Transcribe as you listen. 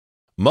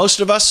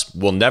Most of us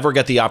will never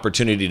get the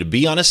opportunity to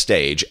be on a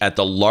stage at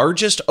the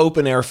largest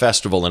open-air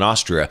festival in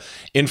Austria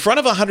in front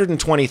of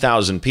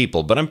 120,000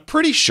 people, but I'm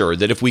pretty sure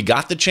that if we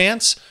got the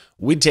chance,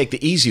 we'd take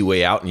the easy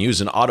way out and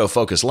use an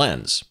autofocus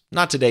lens.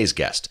 Not today's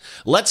guest.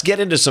 Let's get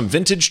into some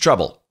vintage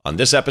trouble on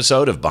this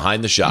episode of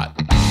Behind the Shot.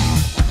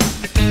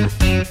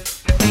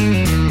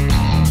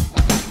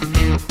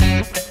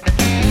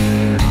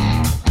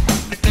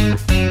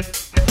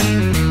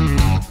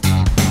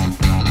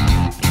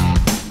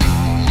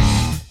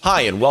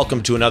 Hi, and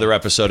welcome to another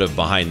episode of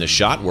Behind the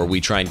Shot, where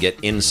we try and get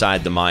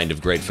inside the mind of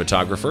great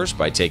photographers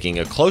by taking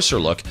a closer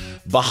look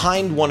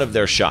behind one of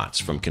their shots,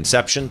 from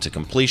conception to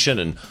completion,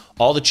 and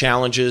all the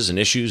challenges and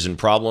issues and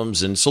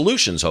problems and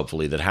solutions,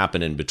 hopefully, that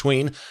happen in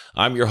between.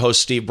 I'm your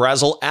host, Steve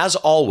Brazill. As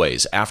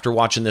always, after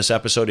watching this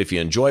episode, if you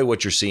enjoy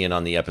what you're seeing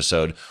on the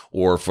episode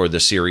or for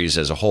the series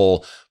as a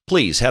whole,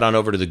 please head on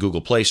over to the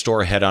Google Play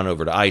Store, head on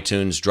over to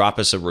iTunes, drop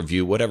us a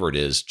review, whatever it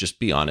is. Just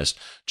be honest.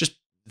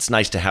 It's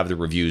nice to have the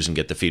reviews and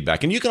get the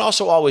feedback. And you can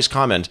also always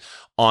comment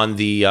on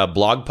the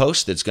blog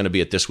post that's going to be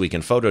at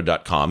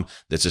thisweekinphoto.com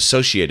that's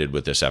associated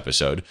with this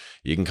episode.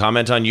 You can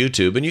comment on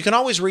YouTube, and you can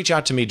always reach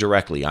out to me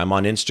directly. I'm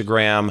on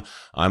Instagram,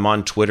 I'm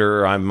on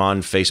Twitter, I'm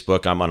on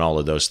Facebook, I'm on all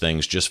of those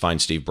things. Just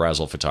find Steve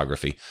Brazill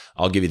Photography.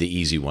 I'll give you the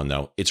easy one,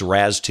 though. It's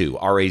Raz2,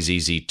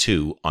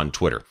 R-A-Z-Z-2 on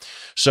Twitter.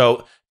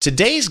 So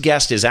today's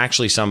guest is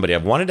actually somebody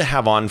I've wanted to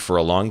have on for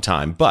a long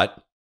time, but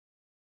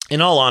in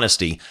all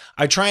honesty,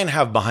 I try and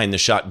have Behind the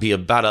Shot be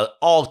about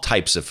all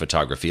types of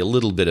photography, a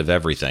little bit of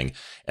everything.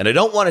 And I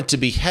don't want it to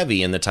be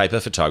heavy in the type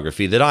of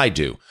photography that I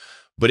do.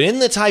 But in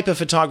the type of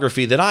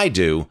photography that I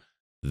do,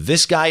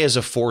 this guy is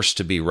a force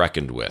to be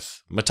reckoned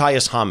with.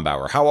 Matthias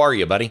Hombauer, how are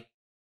you, buddy?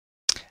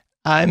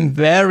 I'm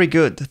very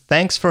good.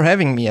 Thanks for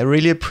having me. I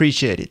really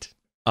appreciate it.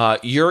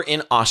 You're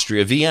in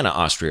Austria, Vienna,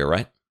 Austria,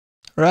 right?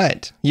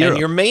 Right. Europe. And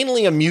you're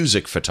mainly a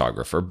music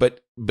photographer,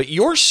 but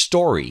your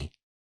story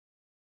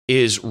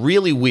is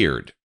really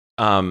weird,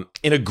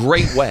 in a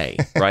great way,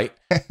 right?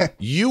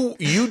 You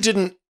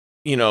didn't,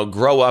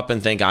 grow up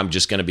and think I'm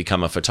just going to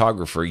become a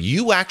photographer.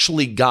 You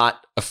actually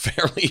got a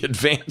fairly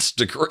advanced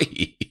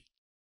degree.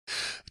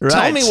 Right.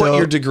 Tell me what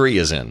your degree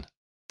is in.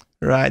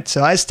 Right.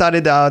 So I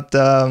started out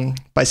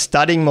by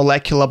studying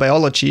molecular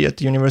biology at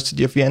the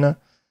University of Vienna,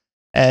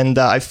 and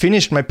I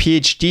finished my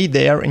PhD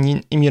there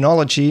in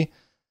immunology.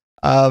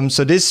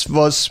 So this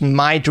was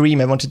my dream.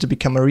 I wanted to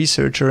become a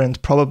researcher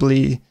and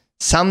probably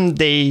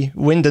someday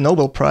win the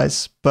Nobel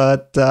Prize.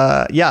 But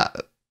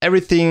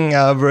everything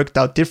worked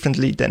out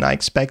differently than I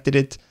expected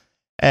it.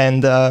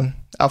 And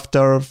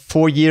after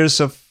 4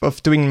 years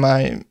of doing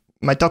my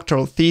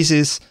doctoral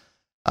thesis,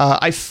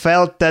 I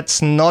felt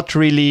that's not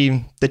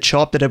really the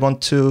job that I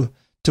want to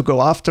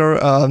go after.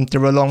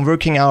 There were long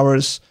working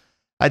hours.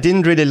 I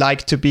didn't really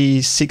like to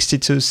be 60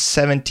 to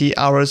 70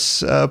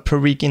 hours per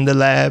week in the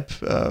lab.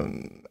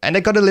 And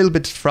I got a little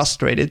bit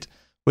frustrated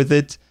with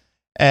it.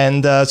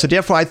 And so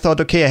therefore I thought,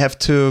 okay, I have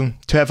to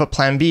have a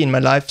plan B in my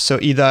life. So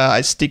either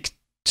I stick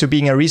to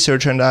being a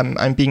researcher and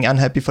I'm being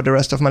unhappy for the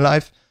rest of my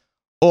life,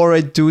 or I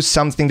do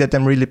something that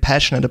I'm really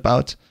passionate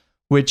about,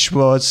 which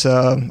was,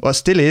 or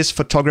still is,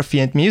 photography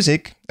and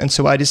music. And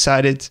so I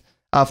decided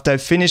after I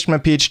finished my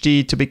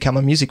PhD to become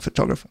a music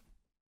photographer.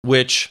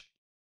 Which,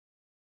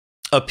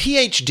 a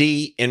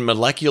PhD in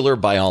molecular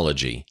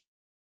biology,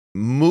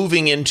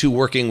 moving into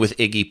working with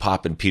Iggy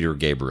Pop and Peter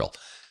Gabriel.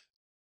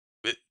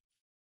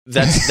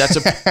 That's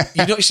a,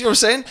 you see what I'm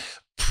saying?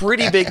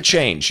 Pretty big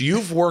change.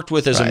 You've worked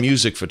with, as a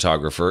music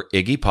photographer,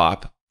 Iggy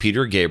Pop,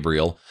 Peter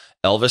Gabriel,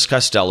 Elvis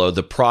Costello,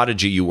 The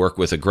Prodigy you work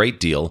with a great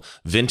deal,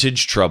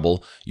 Vintage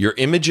Trouble. Your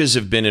images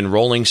have been in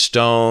Rolling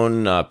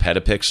Stone,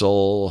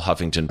 Petapixel,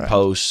 Huffington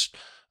Post.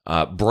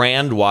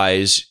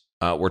 Brand-wise,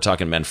 we're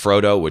talking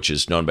Manfrotto, which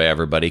is known by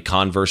everybody,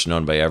 Converse,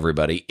 known by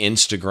everybody.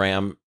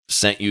 Instagram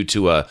sent you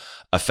to a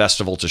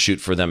festival to shoot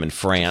for them in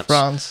France.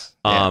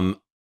 Yeah.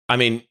 I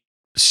mean,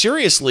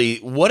 seriously,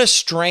 what a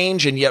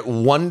strange and yet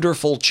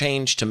wonderful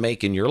change to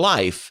make in your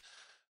life,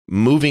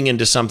 moving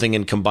into something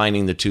and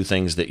combining the two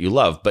things that you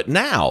love. But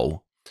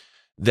now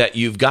that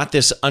you've got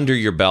this under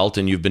your belt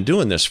and you've been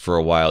doing this for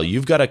a while,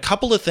 you've got a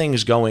couple of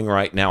things going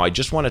right now I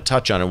just want to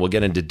touch on, and we'll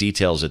get into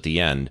details at the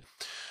end.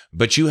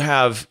 But you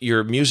have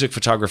your Music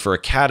Photographer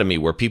Academy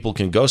where people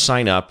can go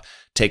sign up,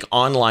 take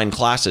online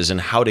classes in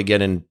how to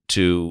get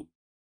into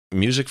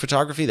music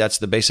photography. That's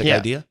the basic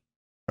idea?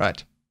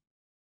 Right.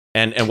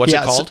 And what's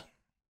it called?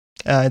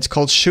 It's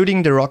called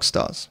Shooting the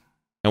Rockstars.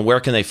 And where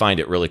can they find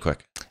it really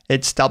quick?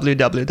 It's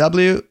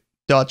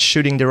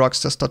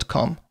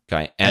www.shootingtherockstars.com.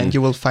 Okay. And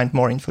you will find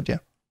more info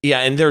there. Yeah,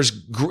 and there's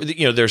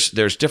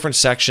different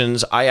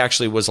sections. I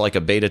actually was like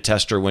a beta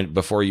tester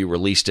before you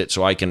released it,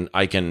 so I can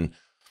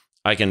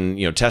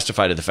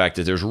testify to the fact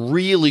that there's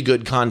really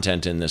good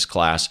content in this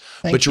class.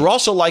 But you're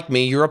also like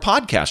me, you're a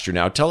podcaster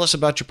now. Tell us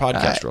about your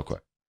podcast real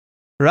quick.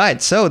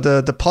 Right. So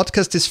the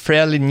podcast is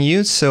fairly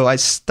new. So I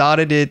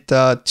started it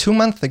 2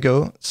 months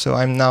ago. So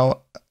I'm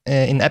now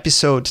in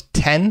episode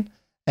 10,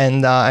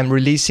 and I'm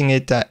releasing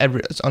it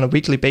on a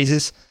weekly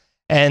basis.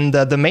 And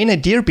the main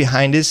idea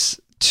behind this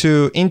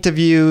to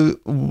interview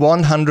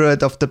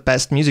 100 of the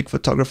best music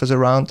photographers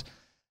around.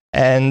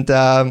 And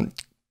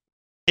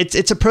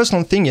it's a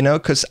personal thing,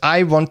 because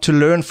I want to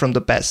learn from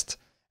the best.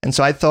 And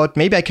so I thought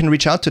maybe I can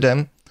reach out to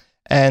them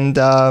and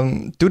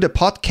do the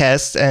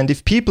podcast. And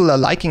if people are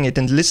liking it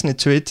and listening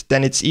to it,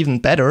 then it's even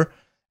better.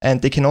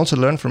 And they can also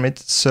learn from it.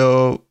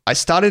 So I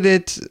started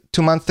it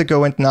 2 months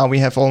ago, and now we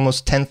have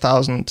almost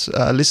 10,000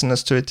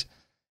 listeners to it.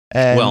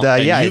 And,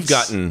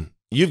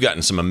 you've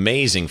gotten some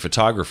amazing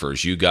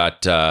photographers. You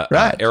got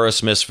right.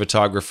 Aerosmith's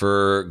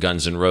photographer,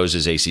 Guns N'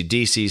 Roses,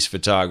 AC/DC's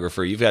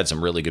photographer. You've had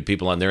some really good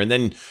people on there. And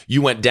then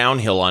you went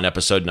downhill on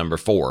episode number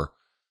 4.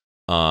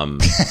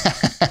 Not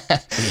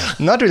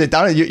really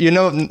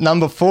downhill.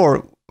 Number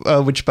 4,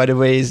 which, by the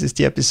way, is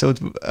the episode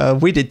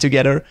we did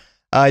together.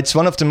 It's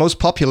one of the most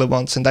popular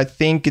ones. And I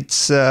think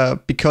it's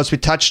because we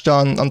touched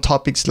on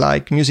topics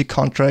like music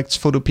contracts,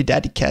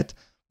 photopedicat,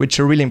 which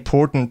are really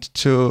important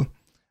to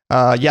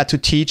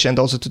teach and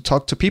also to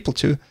talk to people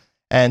to.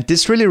 And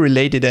this really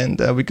related, and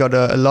we got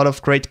a lot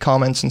of great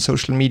comments on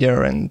social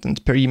media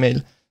and per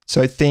email.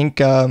 So I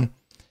think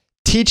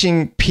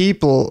teaching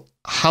people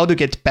how to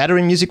get better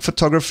in music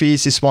photography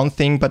is one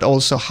thing, but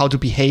also how to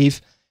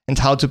behave and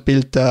how to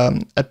build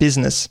a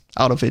business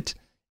out of it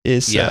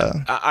is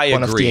I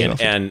agree.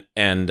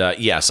 And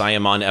yes, I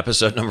am on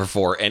episode number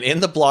 4. And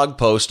in the blog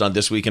post on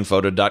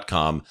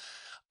thisweekinphoto.com,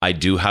 I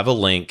do have a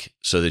link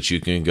so that you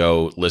can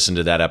go listen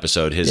to that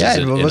episode. His is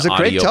an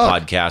audio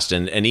podcast,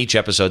 and each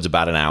episode's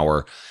about an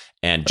hour.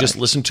 And just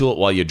listen to it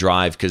while you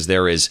drive, because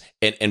there is,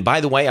 and by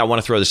the way, I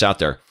want to throw this out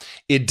there.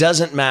 It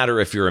doesn't matter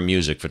if you're a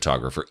music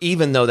photographer,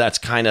 even though that's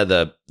kind of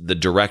the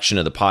direction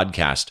of the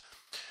podcast.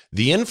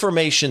 The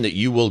information that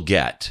you will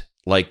get,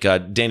 like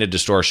Dana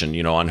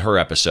Distortion, on her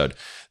episode,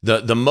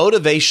 the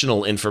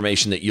motivational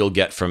information that you'll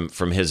get from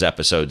his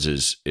episodes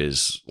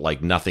is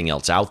like nothing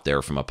else out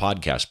there from a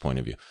podcast point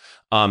of view.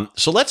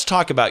 So let's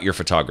talk about your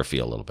photography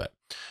a little bit.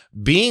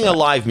 Being a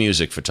live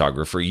music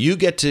photographer, you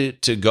get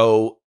to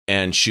go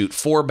and shoot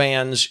for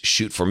bands,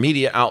 shoot for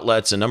media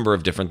outlets, a number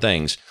of different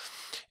things.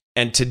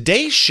 And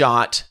today's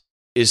shot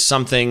is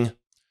something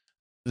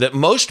that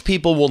most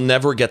people will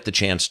never get the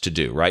chance to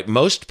do, right?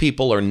 Most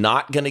people are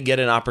not going to get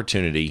an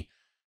opportunity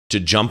to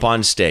jump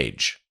on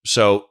stage.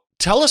 So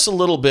tell us a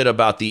little bit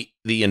about the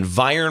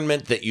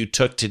environment that you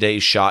took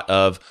today's shot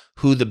of,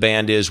 who the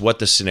band is, what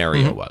the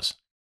scenario was.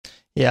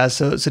 Yeah,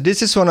 so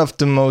this is one of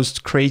the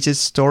most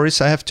craziest stories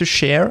I have to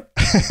share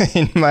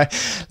in my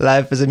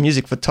life as a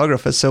music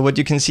photographer. So what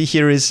you can see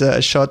here is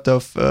a shot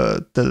of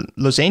the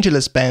Los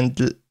Angeles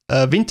band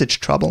Vintage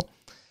Trouble.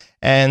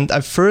 And I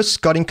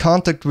first got in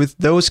contact with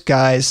those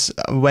guys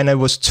when I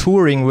was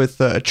touring with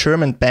a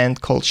German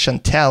band called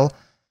Chantel.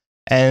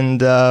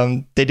 And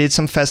they did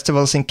some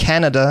festivals in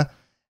Canada.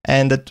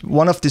 And at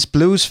one of these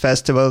blues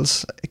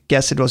festivals, I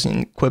guess it was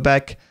in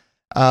Quebec,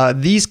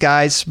 these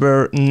guys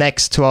were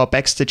next to our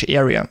backstage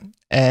area.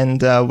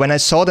 And when I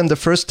saw them the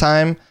first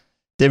time,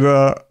 they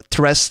were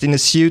dressed in a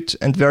suit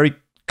and very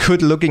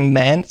good-looking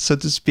men, so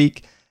to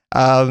speak.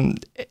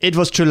 It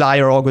was July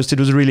or August. It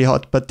was really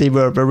hot, but they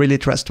were really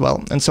dressed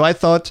well. And so I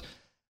thought,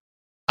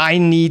 I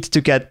need to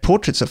get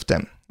portraits of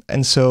them.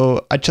 And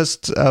so I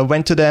just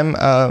went to them,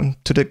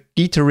 to the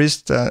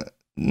guitarist,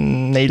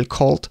 Neil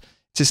Colt,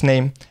 it's his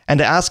name, and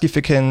I asked if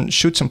I can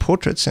shoot some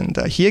portraits. And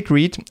he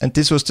agreed, and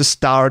this was the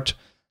start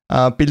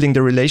building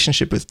the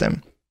relationship with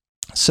them.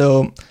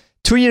 So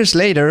 2 years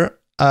later,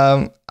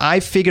 I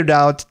figured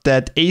out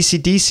that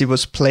AC/DC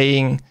was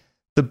playing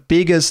the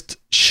biggest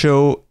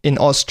show in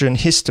Austrian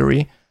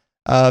history.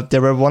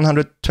 There were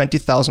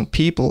 120,000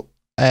 people.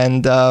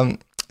 And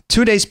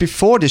 2 days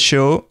before the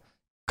show,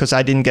 because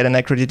I didn't get an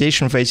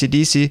accreditation for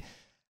AC/DC,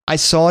 I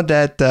saw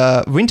that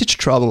Vintage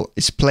Trouble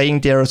is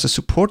playing there as a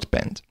support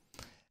band.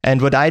 And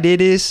what I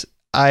did is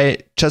I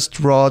just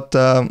wrote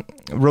them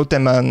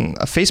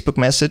a Facebook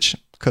message,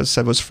 because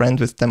I was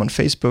friends with them on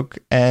Facebook.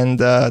 And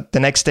the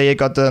next day I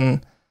got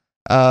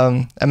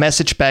a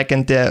message back,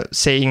 and they're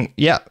saying,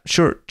 yeah,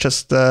 sure,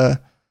 just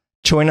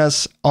join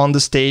us on the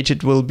stage.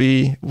 It will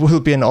be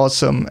an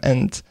awesome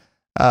and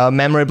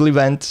memorable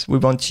event. We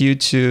want you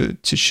to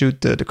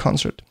shoot the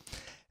concert.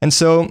 And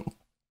so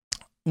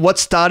what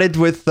started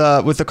with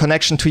a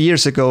connection 2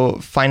 years ago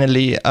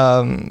finally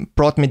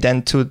brought me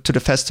then to the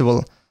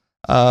festival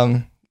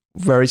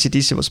where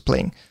AC/DC was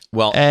playing.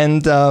 Well,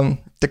 and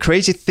the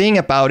crazy thing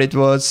about it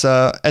was,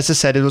 as I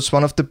said, it was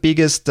one of the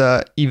biggest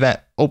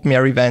open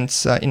air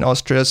events in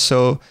Austria.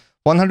 So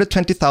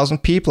 120,000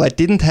 people. I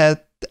didn't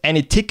have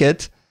any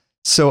ticket,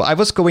 so I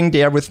was going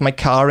there with my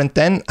car, and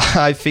then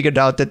I figured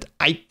out that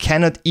I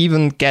cannot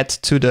even get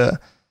to the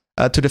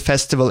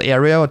festival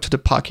area or to the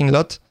parking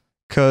lot,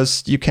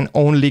 because you can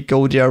only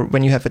go there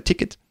when you have a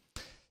ticket.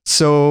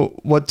 So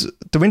what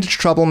the Vintage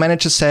Trouble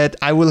manager said,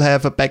 I will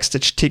have a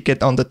backstage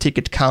ticket on the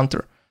ticket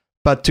counter.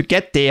 But to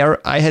get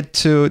there, I had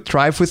to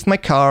drive with my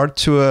car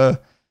to a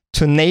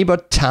neighbor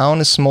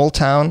town, a small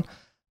town,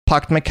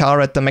 parked my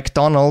car at the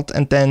McDonald's,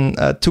 and then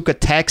took a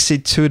taxi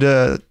to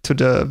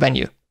the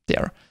venue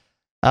there.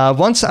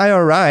 Once I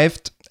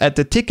arrived at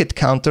the ticket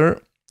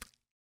counter,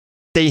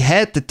 they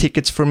had the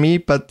tickets for me,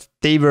 but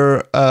they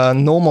were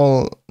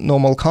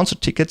normal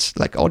concert tickets,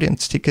 like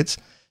audience tickets.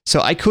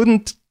 So I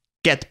couldn't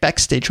get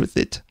backstage with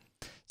it.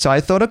 So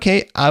I thought,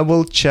 okay, I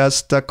will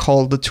just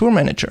call the tour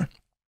manager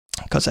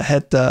because I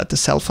had the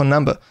cell phone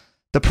number.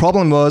 The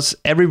problem was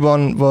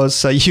everyone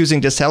was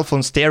using the cell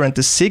phones there, and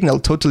the signal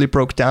totally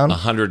broke down.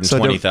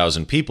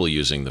 120,000 people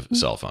using the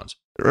cell phones.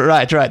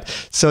 Right.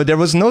 So there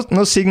was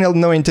no signal,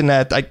 no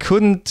internet. I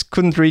couldn't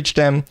reach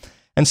them.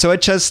 And so I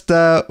just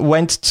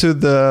went to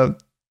the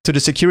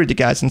security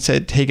guys and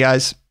said, "Hey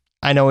guys,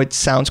 I know it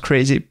sounds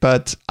crazy,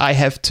 but I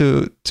have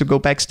to go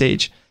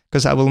backstage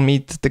because I will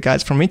meet the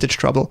guys from Vintage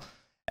Trouble."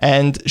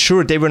 And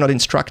sure, they were not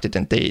instructed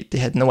and they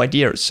had no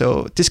idea.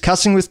 So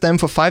discussing with them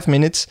for 5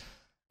 minutes,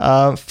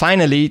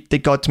 finally they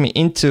got me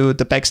into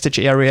the backstage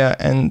area,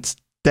 and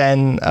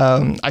then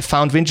I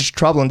found Vintage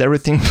Trouble and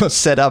everything was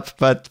set up.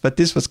 But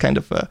this was kind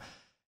of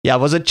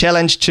was a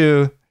challenge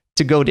to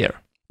go there.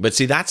 But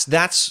see,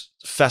 that's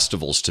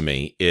festivals to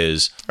me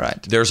is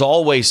right. There's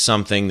always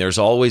something, there's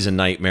always a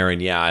nightmare.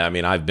 And yeah, I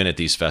mean, I've been at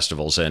these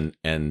festivals and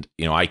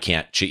you know, I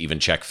can't even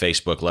check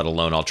Facebook, let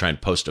alone I'll try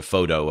and post a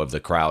photo of the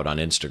crowd on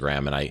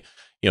Instagram, and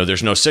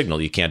there's no signal,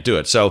 you can't do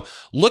it. So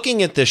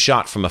looking at this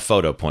shot from a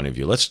photo point of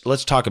view,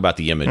 let's talk about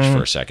the image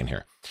for a second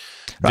here.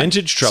 Right.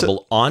 Vintage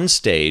Trouble on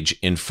stage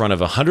in front of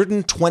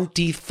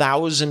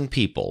 120,000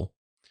 people.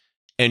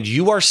 And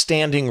you are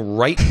standing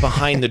right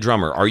behind the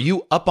drummer. Are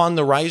you up on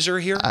the riser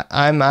here?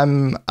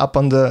 I'm up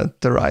on the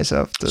riser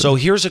of the. So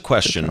here's a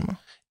question: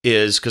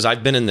 is because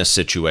I've been in this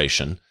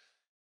situation,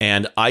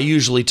 and I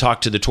usually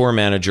talk to the tour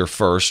manager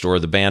first or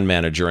the band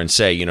manager and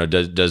say, you know,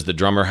 does the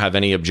drummer have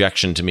any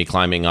objection to me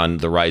climbing on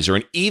the riser?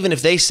 And even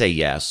if they say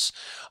yes,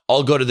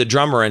 I'll go to the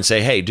drummer and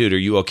say, hey, dude, are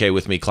you okay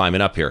with me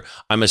climbing up here?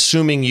 I'm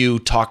assuming you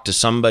talked to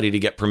somebody to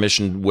get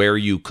permission where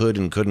you could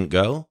and couldn't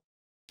go.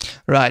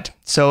 Right.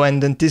 So,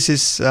 and then this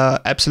is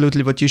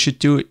absolutely what you should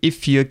do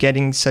if you're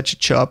getting such a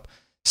job.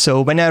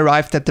 So when I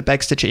arrived at the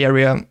backstage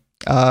area,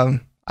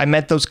 I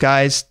met those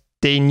guys.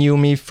 They knew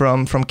me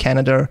from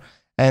Canada.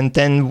 And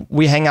then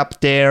we hang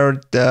up there.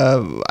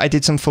 I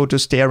did some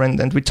photos there,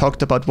 and we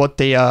talked about what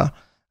they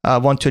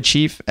want to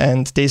achieve.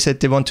 And they said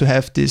they want to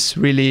have this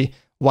really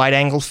wide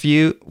angle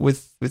view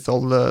with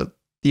all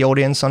the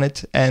audience on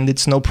it. And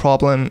it's no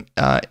problem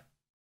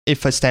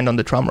if I stand on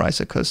the drum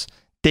riser, because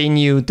they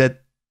knew that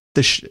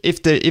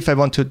if I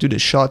want to do the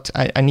shot,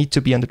 I need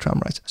to be on the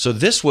drum riser. So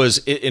this was,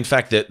 in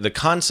fact, the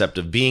concept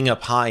of being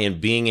up high and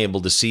being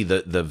able to see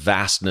the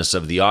vastness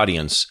of the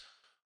audience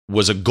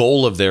was a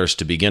goal of theirs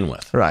to begin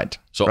with. Right.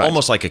 So right.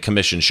 Almost like a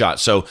commission shot.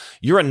 So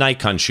you're a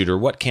Nikon shooter.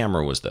 What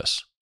camera was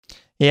this?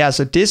 Yeah,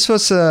 so this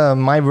was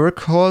my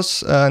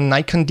workhorse,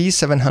 Nikon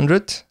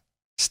D700.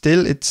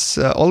 Still, it's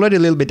already a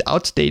little bit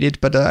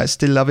outdated, but I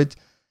still love it.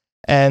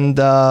 And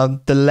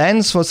the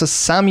lens was a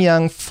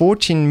Samyang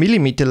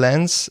 14mm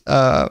lens.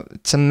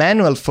 It's a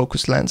manual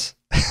focus lens.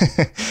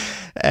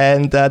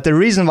 And the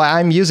reason why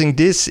I'm using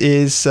this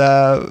is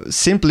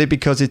simply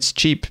because it's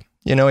cheap.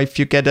 You know, if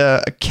you get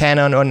a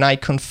Canon or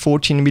Nikon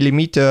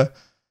 14mm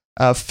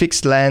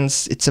fixed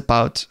lens, it's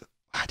about,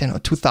 I don't know,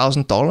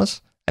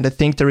 $2,000. And I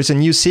think there is a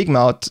new Sigma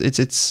out.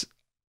 It's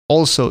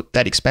also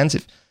that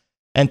expensive.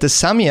 And the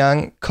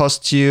Samyang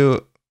costs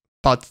you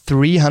about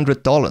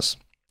 $300.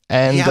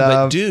 And, yeah,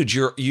 but dude,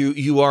 you're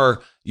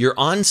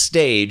on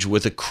stage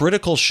with a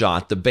critical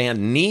shot. The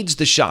band needs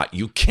the shot.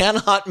 You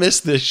cannot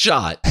miss this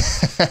shot.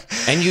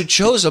 And you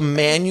chose a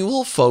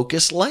manual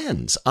focus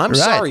lens. I'm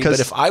sorry, but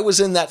if I was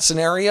in that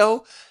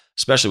scenario,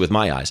 especially with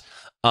my eyes,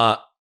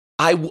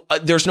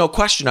 there's no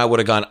question I would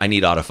have gone, I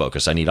need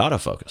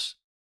autofocus.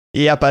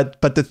 Yeah,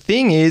 but the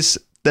thing is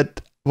that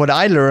what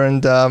I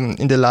learned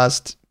in the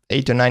last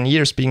 8 or 9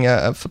 years being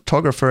a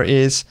photographer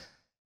is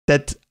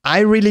that I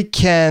really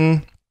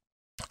can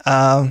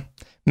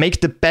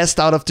make the best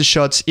out of the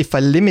shots if I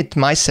limit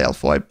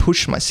myself or I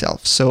push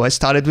myself. So I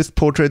started with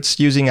portraits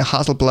using a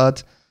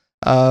Hasselblad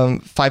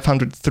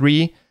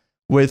 503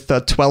 with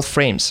 12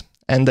 frames,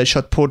 and I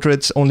shot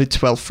portraits only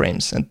 12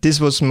 frames, and this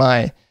was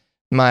my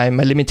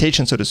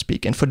limitation, so to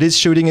speak. And for this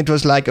shooting, it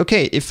was like,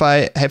 okay, if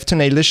I have to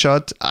nail the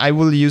shot, I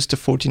will use the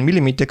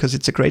 14mm because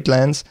it's a great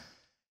lens.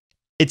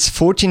 It's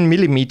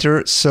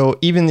 14mm, so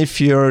even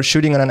if you're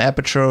shooting on an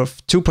aperture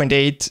of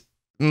 2.8,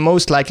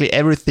 most likely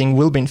everything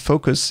will be in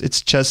focus.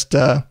 It's just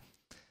the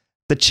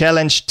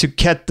challenge to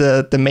get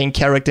the main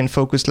character in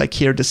focus, like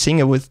here, the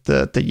singer with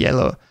the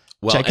yellow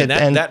jacket.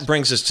 And that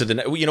brings us to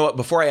you know what,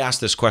 before I ask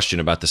this question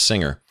about the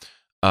singer,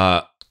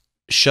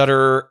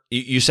 shutter,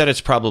 you said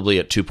it's probably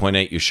at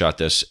 2.8 you shot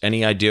this.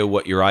 Any idea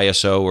what your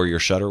ISO or your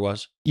shutter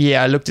was?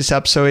 Yeah, I looked this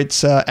up. So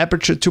it's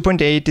aperture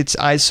 2.8, it's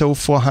ISO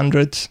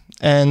 400,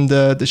 and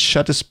the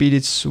shutter speed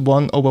is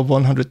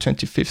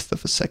 1/125th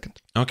of a second.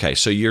 Okay,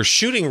 so you're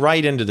shooting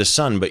right into the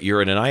sun, but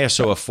you're at an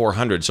ISO of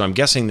 400, so I'm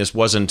guessing this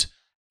wasn't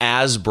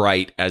as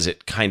bright as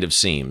it kind of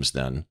seems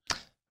then.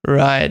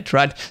 Right.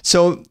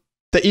 So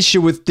the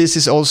issue with this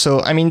is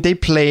also, I mean, they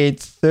played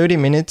 30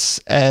 minutes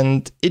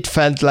and it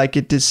felt like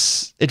it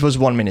was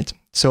 1 minute.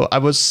 So I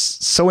was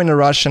so in a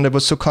rush and I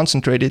was so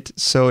concentrated.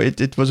 So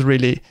it was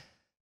really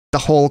the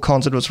whole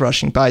concert was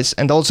rushing by.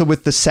 And also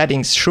with the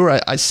settings, sure,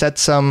 I set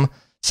some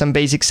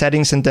basic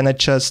settings and then I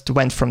just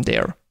went from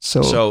there.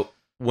 So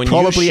when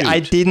probably you shoot, I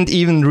didn't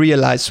even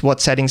realize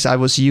what settings I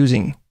was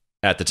using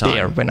at the time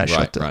there when I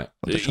shot right.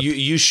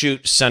 You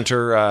shoot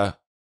center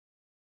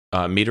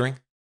metering?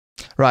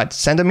 Right,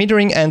 center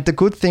metering. And the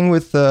good thing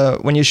with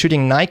when you're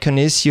shooting Nikon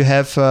is you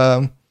have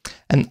an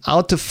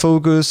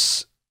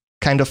autofocus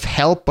kind of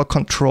help or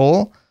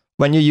control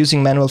when you're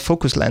using manual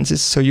focus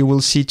lenses. So you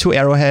will see two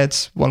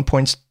arrowheads, one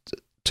points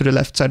to the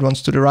left side,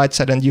 one's to the right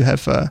side, and you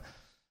have a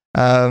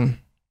round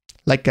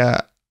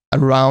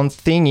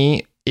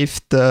thingy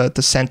if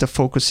the center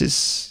focus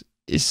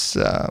is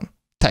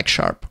tack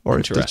sharp, or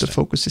if the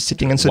focus is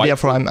sitting. And so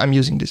therefore I'm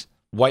using this.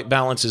 White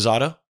balance is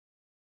auto?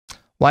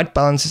 White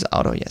balance is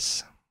auto,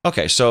 yes.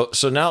 Okay, so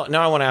now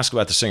I want to ask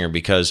about the Singer,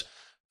 because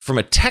from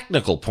a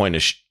technical point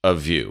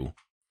of view,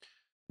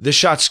 this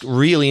shot's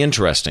really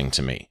interesting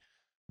to me,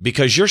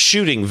 because you're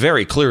shooting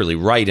very clearly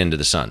right into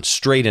the sun,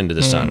 straight into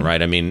the sun,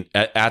 right? I mean,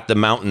 at the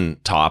mountain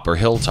top or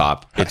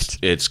hilltop,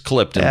 it's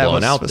clipped and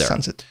blown out there.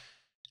 Sunset.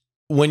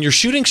 When you're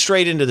shooting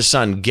straight into the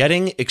sun,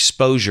 getting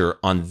exposure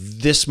on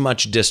this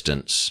much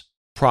distance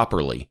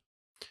properly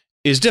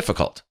is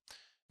difficult.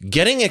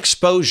 Getting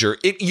exposure,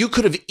 you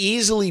could have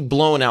easily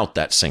blown out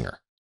that Singer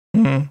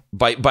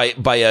by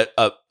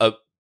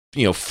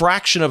a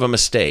fraction of a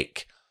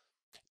mistake.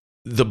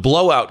 The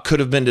blowout could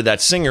have been to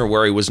that Singer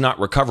where he was not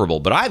recoverable.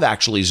 But I've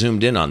actually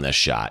zoomed in on this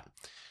shot,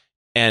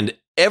 and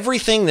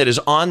everything that is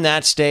on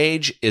that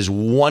stage is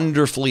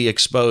wonderfully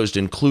exposed,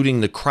 including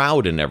the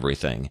crowd and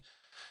everything.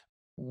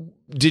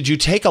 Did you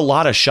take a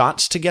lot of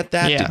shots to get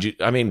that? Yeah.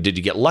 Did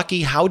you get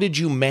lucky? How did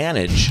you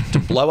manage to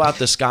blow out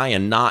the sky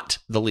and not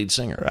the lead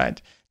singer?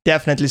 Right.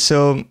 Definitely.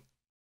 So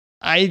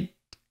I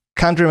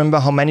can't remember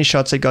how many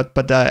shots I got,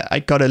 but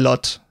I got a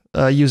lot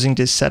using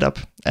this setup,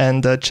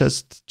 and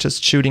just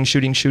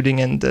shooting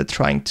and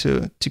trying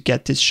to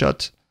get this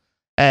shot.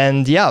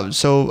 And yeah,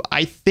 so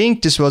I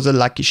think this was a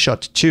lucky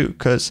shot too,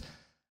 because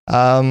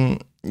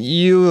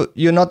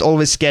you're not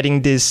always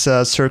getting these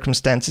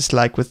circumstances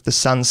like with the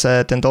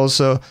sunset. And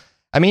also,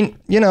 I mean,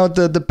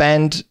 the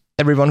band,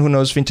 everyone who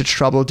knows Vintage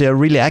Trouble, they're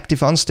really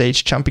active on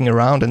stage, jumping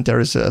around, and there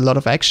is a lot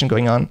of action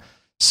going on.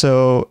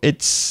 So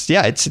it's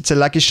a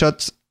lucky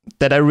shot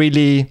that I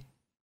really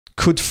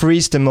could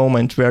freeze the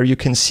moment where you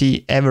can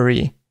see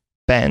every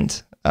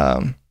band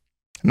member.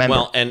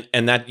 Well,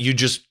 and that you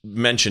just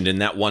mentioned in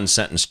that one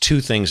sentence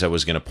two things I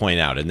was going to point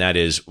out, and that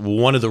is,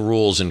 one of the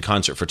rules in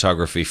concert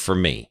photography for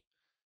me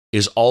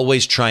is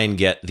always try and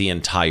get the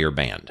entire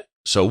band.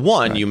 So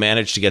one, you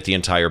manage to get the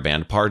entire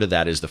band. Part of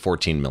that is the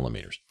 14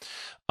 millimeters.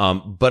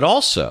 But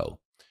also,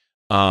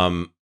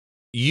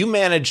 you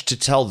manage to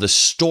tell the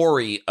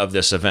story of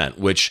this event,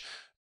 which,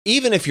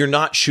 even if you're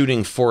not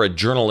shooting for a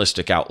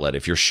journalistic outlet,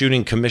 if you're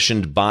shooting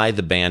commissioned by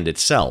the band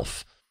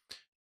itself,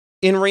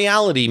 in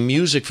reality,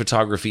 music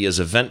photography is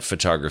event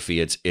photography.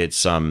 It's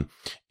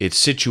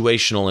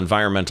situational,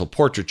 environmental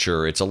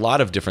portraiture. It's a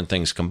lot of different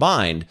things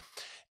combined.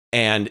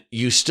 And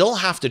you still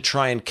have to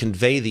try and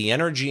convey the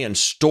energy and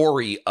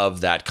story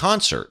of that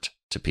concert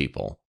to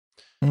people.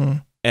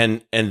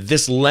 And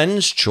this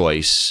lens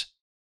choice,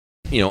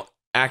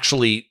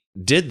 actually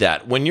did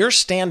that. When you're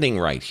standing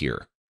right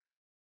here,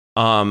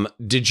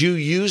 did you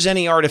use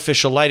any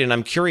artificial light? And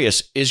I'm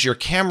curious, is your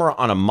camera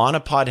on a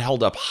monopod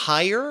held up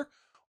higher,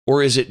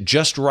 or is it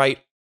just right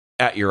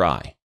at your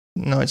eye?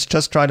 No, it's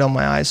just right on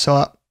my eye.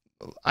 So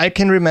I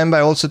can remember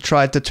I also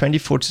tried the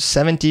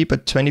 24-70,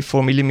 but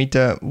 24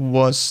 millimeter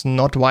was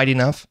not wide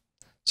enough.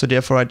 So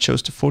therefore I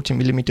chose the 14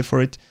 millimeter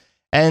for it.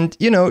 And,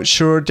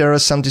 sure, there are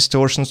some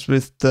distortions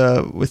with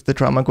the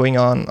drama going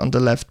on the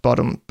left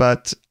bottom,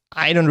 but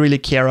I don't really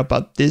care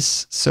about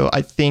this. So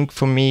I think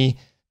for me,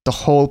 the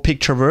whole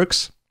picture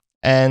works.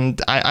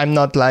 And I'm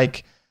not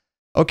like,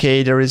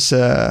 okay, there is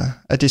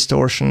a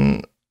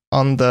distortion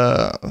on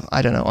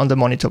the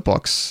monitor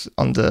box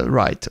on the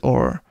right,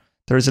 or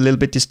there is a little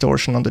bit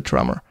distortion on the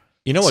drummer.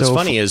 What's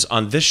funny is,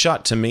 on this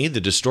shot, to me,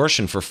 the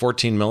distortion for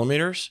 14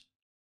 millimeters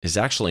is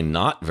actually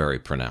not very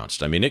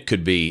pronounced. I mean, it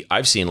could be,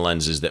 I've seen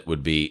lenses that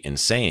would be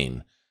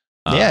insane.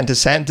 And the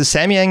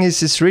Samyang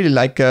is really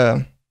like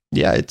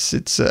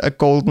it's a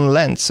golden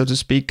lens, so to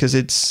speak, because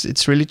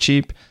it's really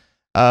cheap.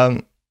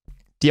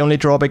 The only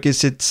drawback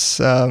is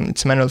it's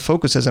manual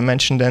focus, as I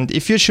mentioned. And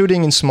if you're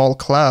shooting in small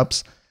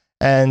clubs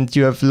and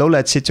you have low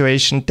light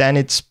situation, then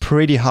it's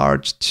pretty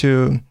hard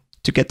to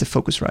get the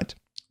focus right.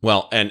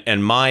 Well,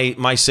 and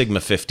my Sigma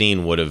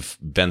 15 would have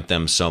bent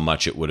them so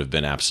much it would have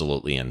been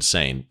absolutely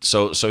insane.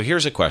 So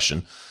here's a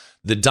question.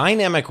 The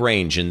dynamic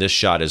range in this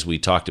shot, as we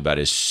talked about,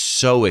 is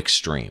so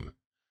extreme.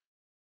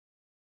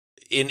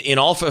 In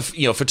all,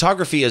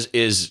 photography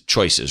is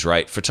choices,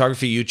 right?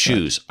 Photography, you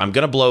choose. Right. I'm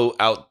going to blow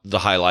out the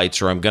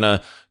highlights, or I'm going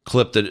to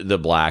clip the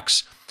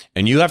blacks,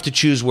 and you have to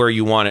choose where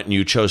you want it, and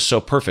you chose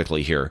so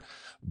perfectly here.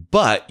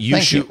 But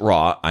you shoot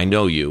raw. I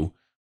know you.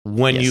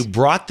 When you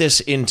brought this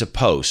into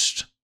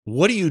post,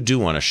 what do you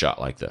do on a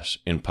shot like this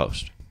in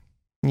post?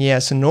 Yeah,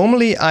 so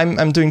normally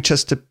I'm doing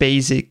just the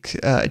basic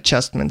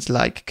adjustments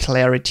like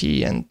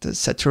clarity and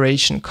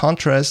saturation,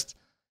 contrast.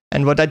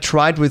 And what I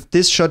tried with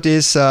this shot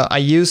is I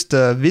used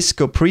the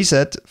VSCO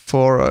preset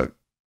for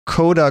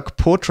Kodak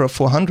Portra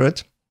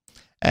 400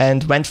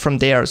 and went from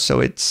there. So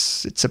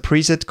it's a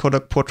preset,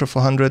 Kodak Portra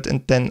 400,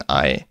 and then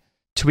I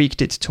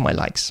tweaked it to my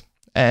likes.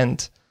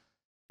 And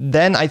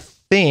then I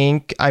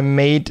think I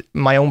made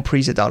my own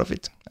preset out of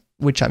it,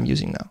 which I'm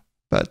using now.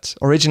 But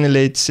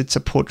originally it's a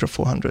Portra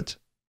 400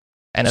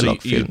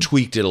 analog film. You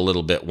tweaked it a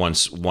little bit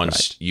once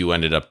right. You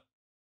ended up,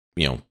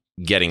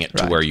 getting it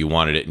to where you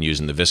wanted it and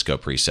using the VSCO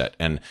preset.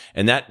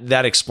 And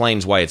that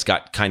explains why it's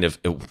got kind of,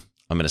 I'm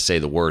going to say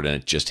the word and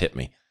it just hit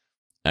me.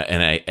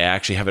 And I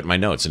actually have it in my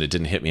notes and it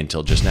didn't hit me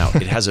until just now.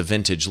 It has a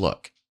vintage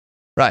look.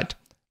 Right.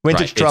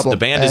 Vintage Trouble. The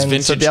band is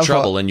Vintage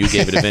Trouble, and you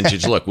gave it a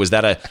vintage look. Was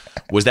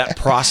that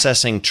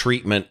processing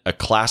treatment a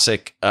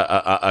classic,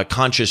 a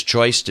conscious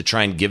choice to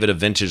try and give it a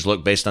vintage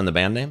look based on the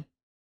band name?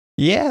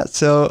 Yeah,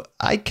 so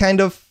I kind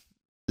of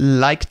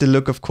like the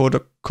look of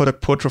Kodak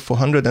Portra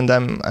 400, and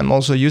I'm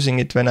also using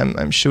it when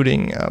I'm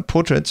shooting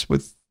portraits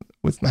with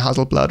my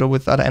Hasselblad or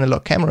with other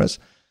analog cameras.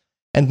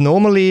 And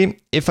normally,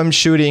 if I'm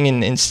shooting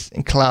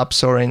in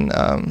clubs or in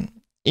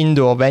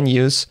indoor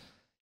venues,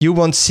 you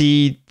won't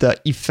see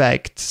the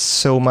effect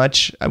so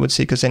much, I would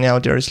say, because anyhow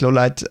there is low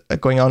light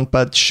going on.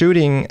 But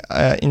shooting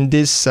in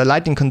these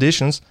lighting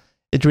conditions,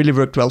 it really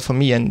worked well for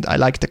me, and I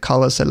liked the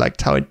colors, I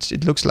liked how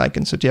it looks like,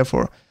 and so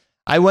therefore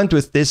I went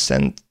with this.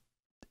 And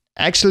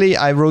actually,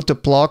 I wrote a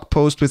blog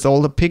post with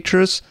all the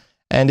pictures,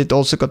 and it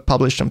also got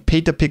published on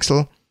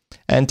Petapixel.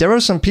 And there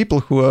are some people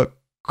who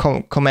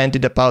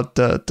commented about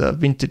the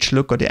vintage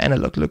look or the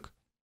analog look.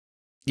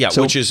 Yeah,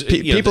 so which is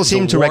people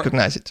seem to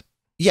recognize it.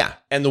 Yeah,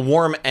 and the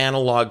warm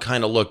analog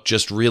kind of look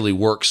just really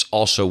works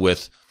also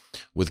with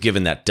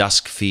giving that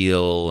dusk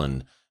feel,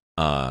 and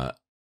I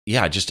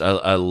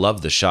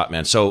love the shot,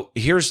 man. So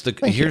here's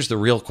the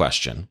real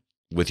question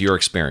with your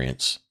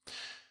experience.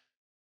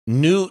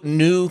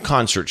 New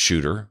concert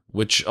shooter,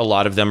 which a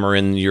lot of them are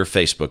in your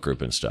Facebook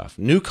group and stuff.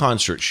 New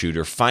concert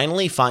shooter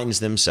finally finds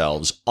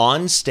themselves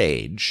on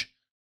stage.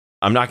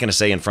 I'm not going to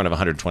say in front of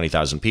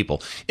 120,000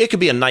 people. It could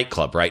be a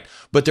nightclub, right?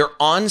 But they're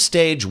on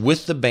stage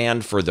with the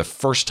band for the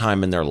first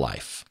time in their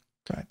life.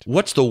 Right.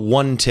 What's the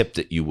one tip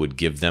that you would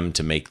give them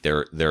to make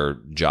their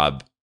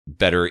job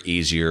better,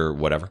 easier,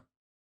 whatever?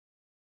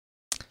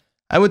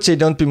 I would say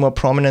don't be more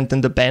prominent than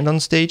the band on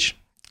stage,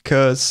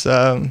 because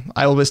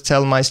I always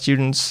tell my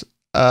students,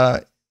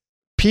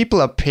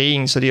 people are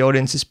paying, so the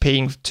audience is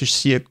paying to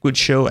see a good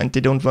show, and they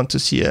don't want to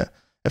see a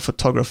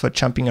photographer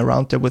jumping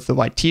around there with a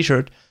white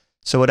t-shirt.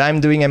 So what I'm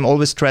doing, I'm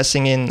always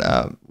dressing in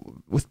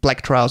with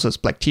black trousers,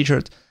 black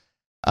t-shirt.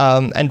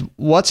 And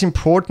what's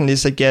important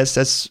is, I guess,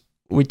 as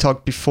we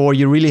talked before,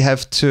 you really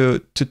have to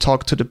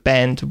talk to the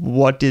band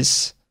what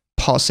is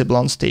possible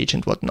on stage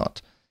and what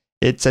not.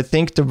 I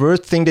think the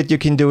worst thing that you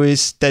can do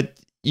is that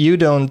you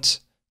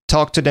don't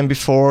talk to them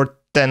before,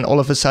 then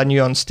all of a sudden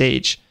you're on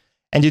stage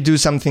and you do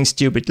something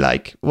stupid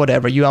like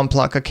whatever, you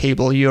unplug a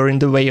cable, you're in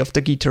the way of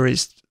the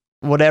guitarist,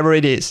 whatever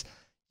it is.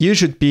 You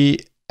should be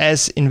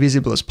as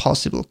invisible as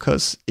possible,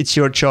 because it's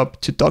your job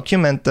to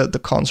document the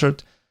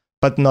concert,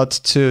 but not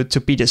to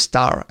be the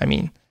star. I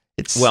mean,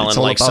 it's and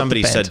like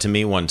somebody said to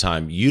me one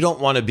time, you don't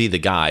want to be the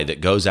guy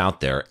that goes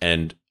out there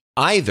and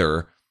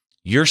either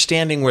you're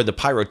standing where the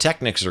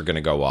pyrotechnics are going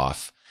to go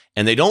off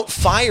and they don't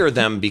fire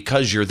them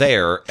because you're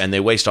there and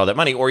they waste all that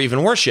money, or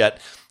even worse yet,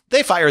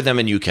 they fire them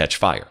and you catch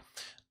fire.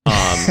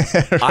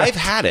 Right. I've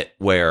had it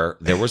where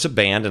there was a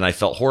band and I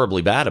felt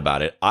horribly bad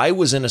about it. I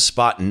was in a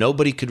spot,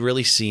 nobody could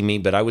really see me,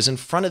 but I was in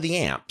front of the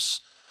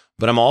amps.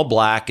 But I'm all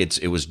black.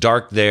 It was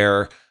dark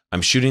there.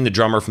 I'm shooting the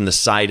drummer from the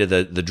side of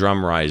the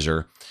drum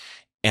riser.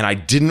 And I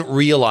didn't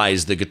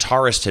realize the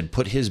guitarist had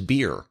put his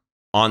beer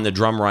on the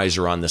drum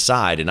riser on the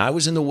side. And I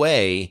was in the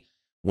way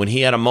when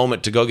he had a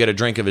moment to go get a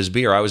drink of his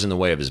beer. I was in the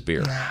way of his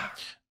beer.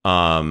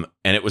 And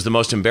it was the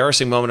most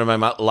embarrassing moment of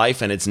my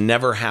life, and it's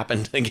never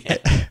happened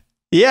again.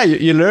 Yeah,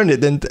 you learn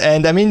it.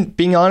 And I mean,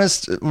 being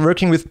honest,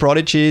 working with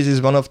prodigies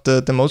is one of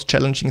the most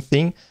challenging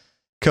thing,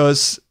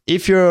 because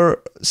if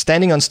you're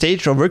standing on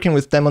stage or working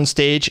with them on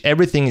stage,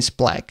 everything is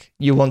black.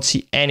 You won't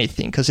see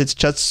anything because it's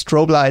just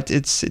strobe light,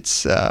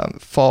 it's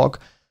fog.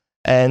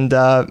 And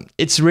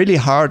it's really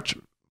hard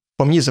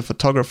for me as a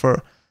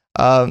photographer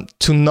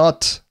to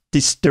not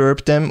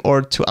disturb them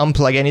or to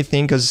unplug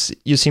anything, because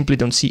you simply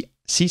don't see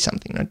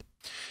something, right?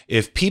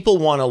 If people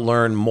want to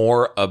learn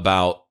more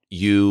about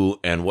you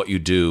and what you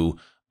do,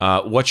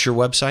 what's your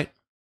website?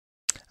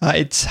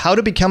 It's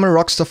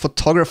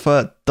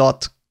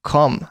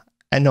howtobecomearockstarphotographer.com.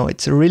 I know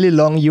it's a really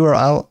long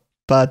URL,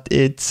 but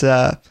it's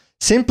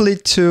simply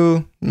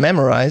to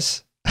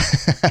memorize.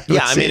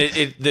 Yeah, I mean,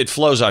 it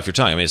flows off your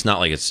tongue. I mean, it's not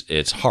like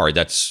it's hard.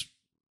 That's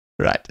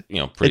right.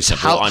 Pretty it's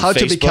simple. How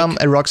to become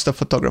a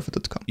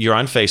rockstarphotographer.com. You're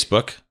on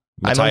Facebook,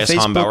 Matthias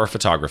Hombauer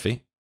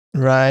Photography.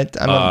 Right.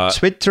 I'm on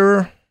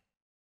Twitter.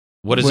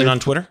 What is it on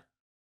Twitter?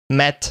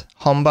 Matt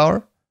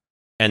Hombauer.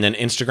 And then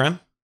Instagram?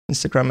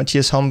 Instagram,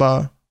 Matthias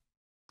Hombauer.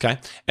 Okay.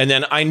 And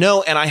then I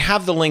know, and I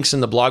have the links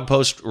in the blog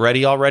post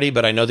ready already,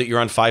 but I know that you're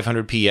on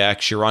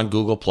 500px, you're on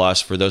Google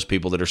Plus for those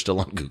people that are still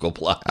on Google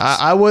Plus.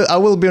 I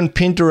will be on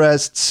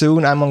Pinterest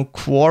soon. I'm on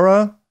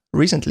Quora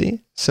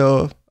recently,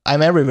 so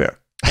I'm everywhere.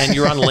 And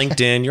you're on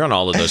LinkedIn, you're on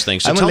all of those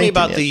things. So tell me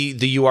about the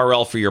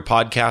URL for your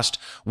podcast.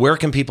 Where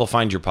can people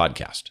find your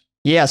podcast?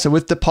 Yeah, so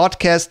with the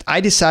podcast, I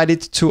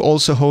decided to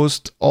also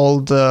host all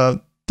the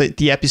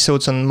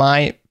episodes on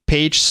my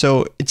page.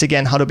 So it's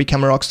again,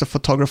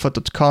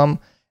 howtobecomearockstarphotographer.com.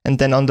 And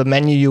then on the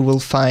menu, you will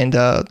find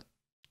the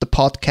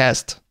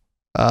podcast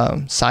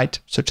site.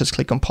 So just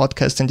click on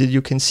podcast and then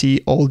you can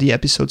see all the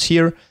episodes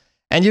here.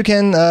 And you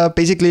can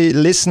basically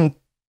listen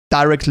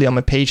directly on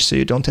my page. So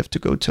you don't have to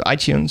go to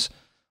iTunes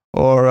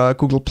or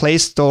Google Play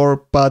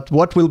Store. But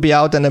what will be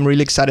out, and I'm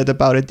really excited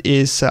about it,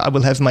 is I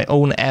will have my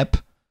own app.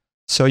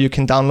 So you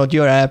can download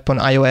your app on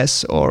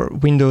iOS or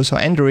Windows or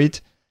Android.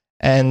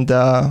 And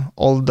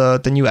all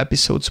the new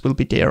episodes will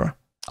be there.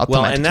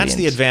 Well, and that's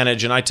the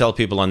advantage, and I tell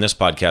people on this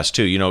podcast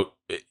too,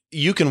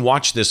 you can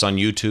watch this on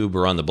YouTube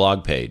or on the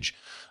blog page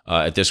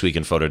at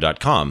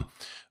thisweekinphoto.com,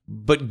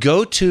 but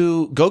go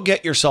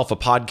get yourself a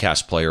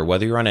podcast player,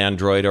 whether you're on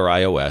Android or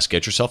iOS,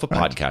 get yourself a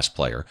podcast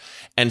player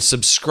and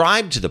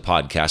subscribe to the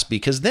podcast,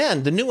 because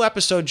then the new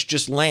episodes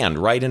just land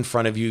right in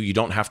front of you. You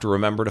don't have to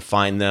remember to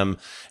find them.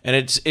 And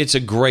it's a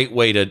great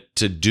way to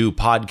do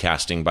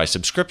podcasting by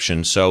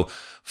subscription. So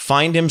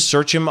find him,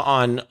 search him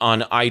on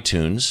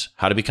iTunes,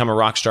 How to Become a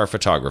Rockstar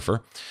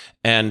Photographer,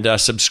 and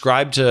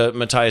subscribe to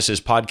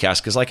Matthias's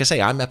podcast, because like I say,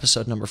 I'm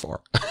episode number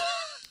 4.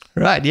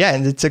 Right, yeah,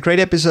 and it's a great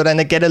episode, and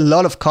I get a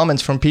lot of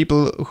comments from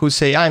people who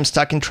say, I'm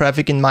stuck in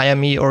traffic in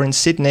Miami or in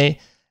Sydney,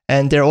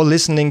 and they're all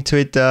listening to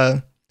it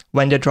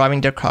when they're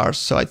driving their cars.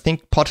 So I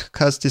think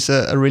podcast is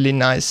a really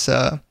nice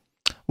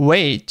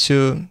way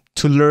to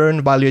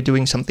learn while you're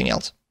doing something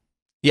else.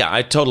 Yeah,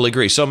 I totally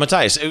agree. So,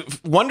 Matthias,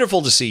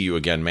 wonderful to see you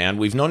again, man.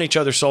 We've known each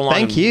other so long.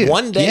 Thank you.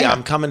 One day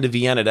I'm coming to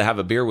Vienna to have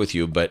a beer with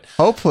you, but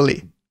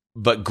hopefully.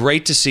 But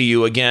great to see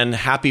you again.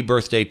 Happy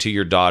birthday to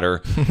your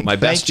daughter. My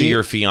best to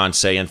your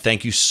fiance, and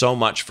thank you so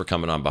much for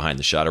coming on Behind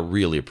the Shot. I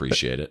really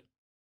appreciate it.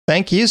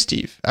 Thank you,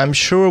 Steve. I'm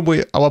sure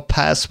our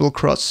paths will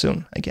cross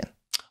soon again.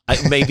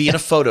 Maybe in a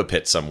photo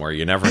pit somewhere.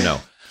 You never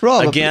know.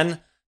 Probably.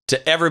 Again,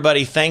 to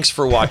everybody, thanks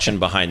for watching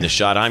Behind the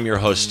Shot. I'm your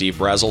host, Steve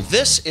Brazel.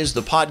 This is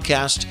the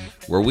podcast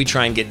where we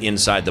try and get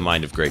inside the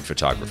mind of great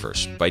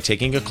photographers by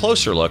taking a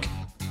closer look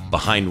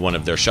behind one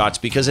of their shots,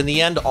 because in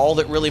the end, all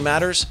that really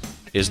matters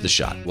is the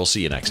shot. We'll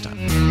see you next time.